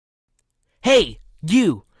Hey,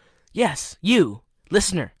 you! Yes, you,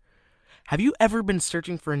 listener. Have you ever been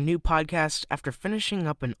searching for a new podcast after finishing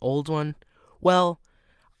up an old one? Well,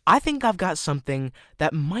 I think I've got something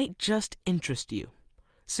that might just interest you.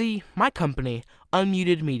 See, my company,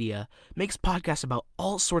 Unmuted Media, makes podcasts about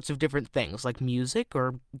all sorts of different things like music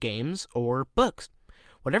or games or books.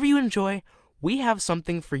 Whatever you enjoy, we have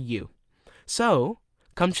something for you. So,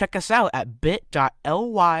 come check us out at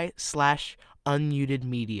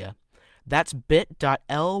bit.ly/unmutedmedia. That's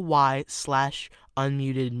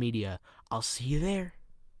bit.ly/unmutedmedia. I'll see you there.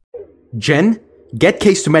 Jen, get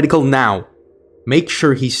Case to medical now. Make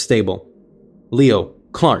sure he's stable. Leo,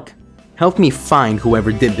 Clark, help me find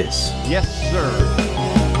whoever did this. Yes, sir.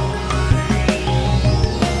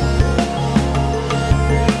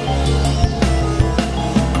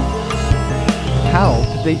 How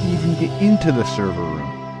did they even get into the server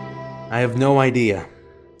room? I have no idea.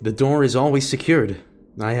 The door is always secured.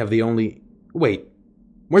 I have the only... Wait,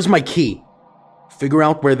 where's my key? Figure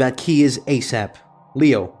out where that key is ASAP.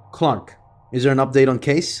 Leo, Clark, is there an update on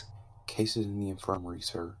Case? Case is in the infirmary,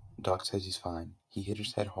 sir. Doc says he's fine. He hit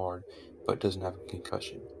his head hard, but doesn't have a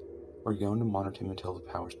concussion. We're going to monitor him until the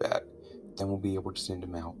power's back. Then we'll be able to send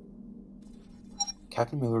him out.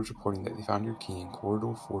 Captain Miller is reporting that they found your key in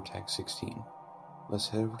Corridor 4-16. Let's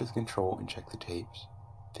head over to the control and check the tapes.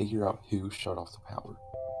 Figure out who shut off the power.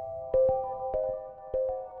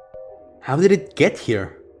 How did it get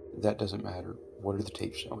here? That doesn't matter. What are the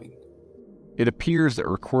tapes showing? It appears that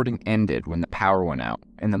recording ended when the power went out,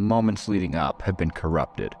 and the moments leading up have been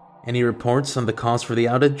corrupted. Any reports on the cause for the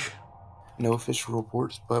outage? No official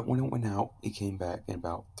reports, but when it went out, it came back in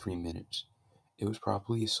about 3 minutes. It was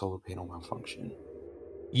probably a solar panel malfunction.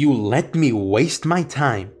 You let me waste my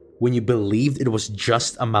time when you believed it was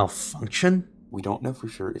just a malfunction? We don't know for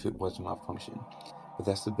sure if it was a malfunction, but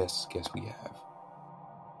that's the best guess we have.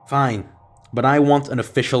 Fine, but I want an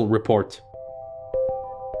official report.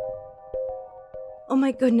 Oh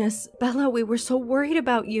my goodness, Bella, we were so worried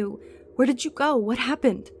about you. Where did you go? What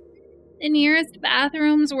happened? The nearest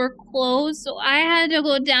bathrooms were closed, so I had to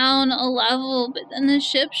go down a level, but then the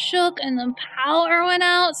ship shook and the power went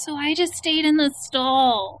out, so I just stayed in the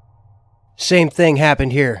stall. Same thing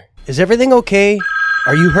happened here. Is everything okay?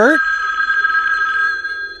 Are you hurt?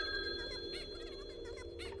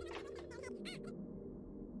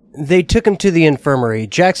 They took him to the infirmary.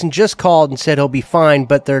 Jackson just called and said he'll be fine,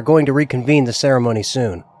 but they're going to reconvene the ceremony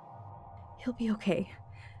soon. He'll be okay.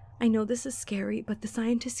 I know this is scary, but the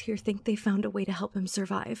scientists here think they found a way to help him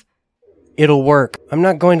survive. It'll work. I'm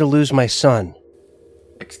not going to lose my son.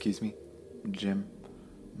 Excuse me, Jim,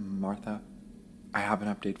 Martha, I have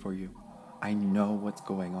an update for you. I know what's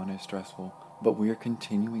going on is stressful, but we are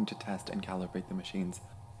continuing to test and calibrate the machines.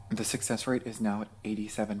 The success rate is now at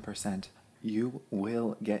 87%. You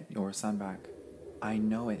will get your son back. I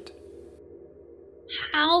know it.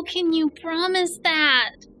 How can you promise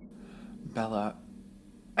that? Bella,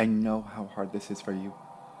 I know how hard this is for you.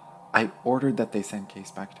 I ordered that they send Case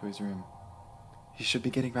back to his room. He should be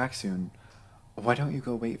getting back soon. Why don't you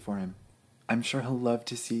go wait for him? I'm sure he'll love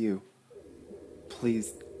to see you.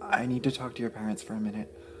 Please, I need to talk to your parents for a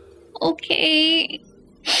minute. Okay.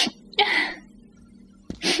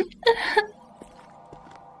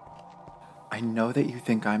 I know that you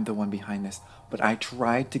think I'm the one behind this, but I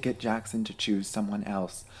tried to get Jackson to choose someone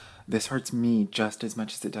else. This hurts me just as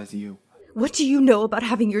much as it does you. What do you know about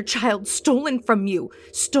having your child stolen from you?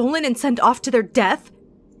 Stolen and sent off to their death?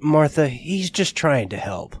 Martha, he's just trying to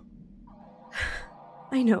help.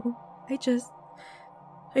 I know. I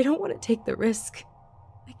don't want to take the risk.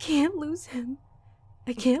 I can't lose him.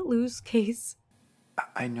 I can't lose Case.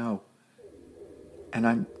 I know. And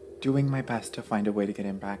I'm doing my best to find a way to get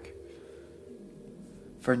him back.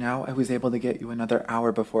 For now, I was able to get you another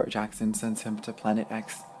hour before Jackson sends him to Planet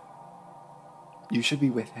X. You should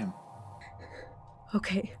be with him.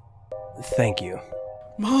 Okay. Thank you.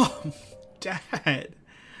 Mom! Dad! I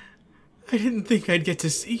didn't think I'd get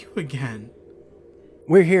to see you again.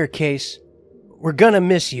 We're here, Case. We're gonna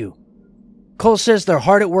miss you. Cole says they're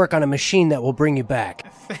hard at work on a machine that will bring you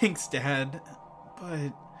back. Thanks, Dad.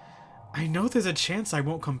 But I know there's a chance I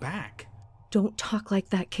won't come back. Don't talk like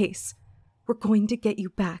that, Case. We're going to get you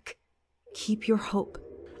back. Keep your hope.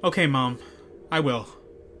 Okay, Mom. I will.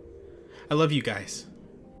 I love you guys.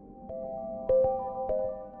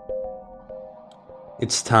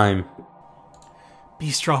 It's time. Be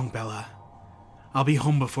strong, Bella. I'll be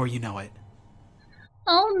home before you know it.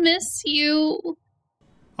 I'll miss you.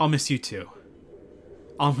 I'll miss you too.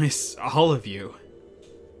 I'll miss all of you.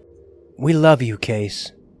 We love you,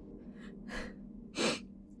 Case.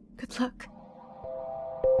 Good luck.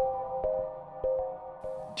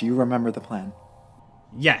 Do you remember the plan?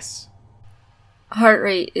 Yes. Heart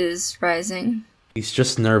rate is rising. He's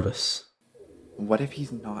just nervous. What if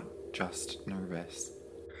he's not just nervous?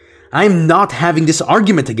 I'm not having this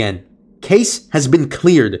argument again. Case has been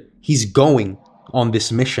cleared. He's going on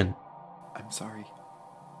this mission. I'm sorry.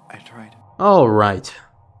 I tried. All right.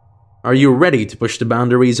 Are you ready to push the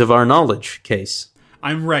boundaries of our knowledge, Case?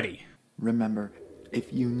 I'm ready. Remember,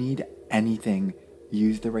 if you need anything,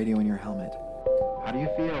 use the radio in your helmet. How do you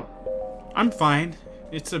feel? I'm fine.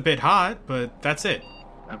 It's a bit hot, but that's it.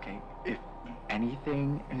 Okay, if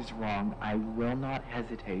anything is wrong, I will not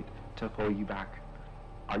hesitate to pull you back.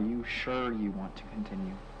 Are you sure you want to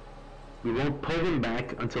continue? We won't pull him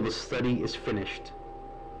back until the study is finished.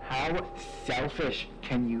 How selfish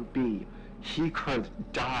can you be? He could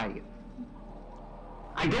die.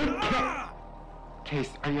 I don't care! Case,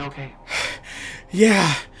 are you okay?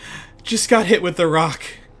 Yeah, just got hit with the rock.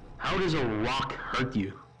 How does a rock hurt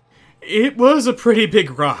you? It was a pretty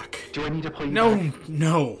big rock. Do I need to pull you back?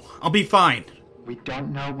 No, I'll be fine. We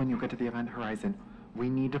don't know when you'll get to the event horizon. We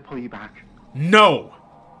need to pull you back. No!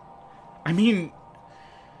 I mean,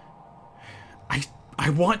 I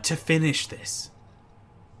want to finish this.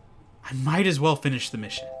 I might as well finish the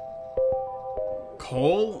mission.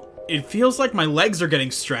 Cole, it feels like my legs are getting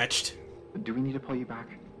stretched. Do we need to pull you back?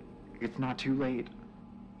 It's not too late.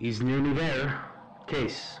 He's nearly there.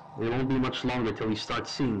 Case, it won't be much longer till he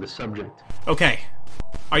starts seeing the subject. Okay.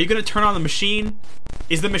 Are you gonna turn on the machine?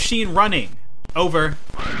 Is the machine running? Over.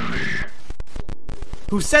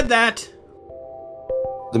 Who said that?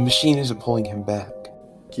 The machine isn't pulling him back.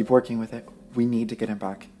 Keep working with it. We need to get him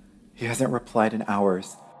back. He hasn't replied in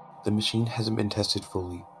hours. The machine hasn't been tested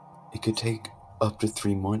fully. It could take up to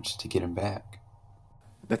 3 months to get him back.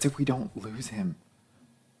 That's if we don't lose him.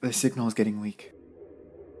 The signal is getting weak.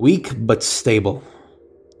 Weak but stable.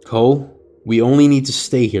 Cole, we only need to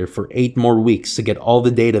stay here for 8 more weeks to get all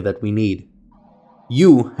the data that we need.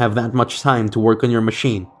 You have that much time to work on your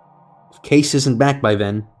machine. If Case isn't back by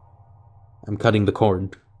then, I'm cutting the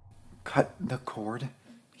cord. Cut the cord?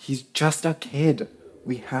 He's just a kid.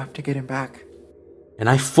 We have to get him back. And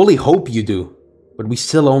I fully hope you do, but we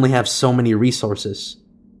still only have so many resources.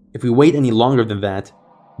 If we wait any longer than that,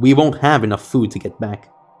 we won't have enough food to get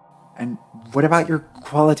back. And what about your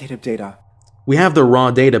qualitative data? We have the raw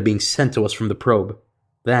data being sent to us from the probe.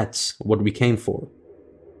 That's what we came for.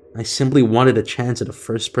 I simply wanted a chance at a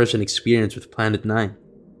first-person experience with Planet 9.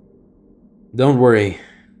 Don't worry.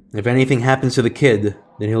 If anything happens to the kid,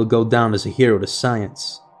 then he'll go down as a hero to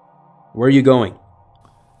science. Where are you going?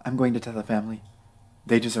 I'm going to tell the family.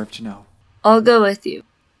 They deserve to know. I'll go with you.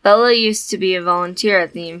 Bella used to be a volunteer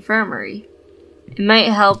at the infirmary. It might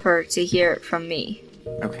help her to hear it from me.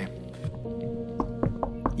 Okay.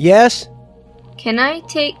 Yes? Can I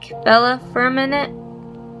take Bella for a minute?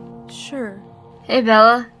 Sure. Hey,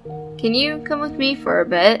 Bella. Can you come with me for a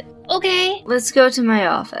bit? Okay. Let's go to my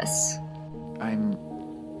office. I'm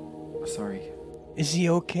sorry. Is he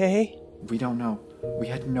okay? We don't know. We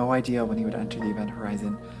had no idea when he would enter the event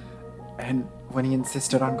horizon. And when he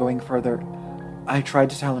insisted on going further, I tried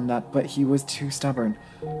to tell him that, but he was too stubborn.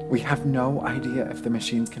 We have no idea if the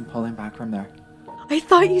machines can pull him back from there. I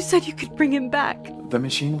thought you said you could bring him back. The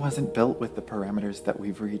machine wasn't built with the parameters that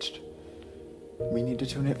we've reached. We need to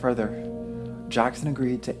tune it further. Jackson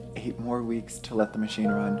agreed to 8 more weeks to let the machine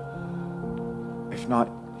run. If not,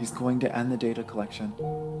 he's going to end the data collection.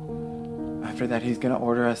 After that, he's going to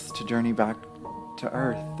order us to journey back to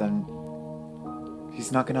Earth, and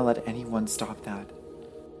he's not going to let anyone stop that.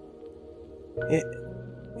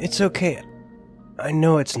 It's okay. I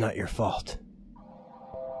know it's not your fault.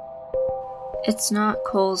 It's not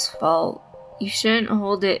Cole's fault. You shouldn't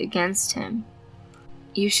hold it against him.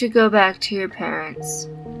 You should go back to your parents.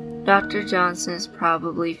 Dr. Johnson is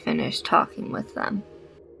probably finished talking with them.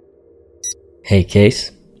 Hey,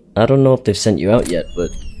 Case. I don't know if they've sent you out yet,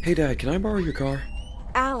 but... Hey, Dad, can I borrow your car?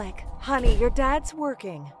 Alec, honey, your dad's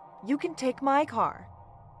working. You can take my car.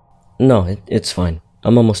 No, it's fine.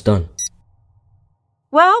 I'm almost done.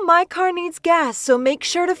 Well, my car needs gas, so make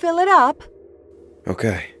sure to fill it up.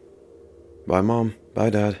 Okay. Bye, Mom. Bye,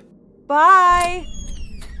 Dad. Bye!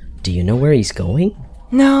 Do you know where he's going?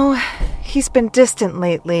 No, he's been distant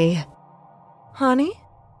lately. Honey,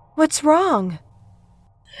 what's wrong?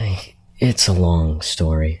 It's a long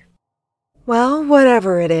story. Well,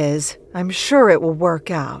 whatever it is, I'm sure it will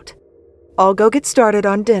work out. I'll go get started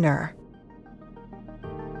on dinner.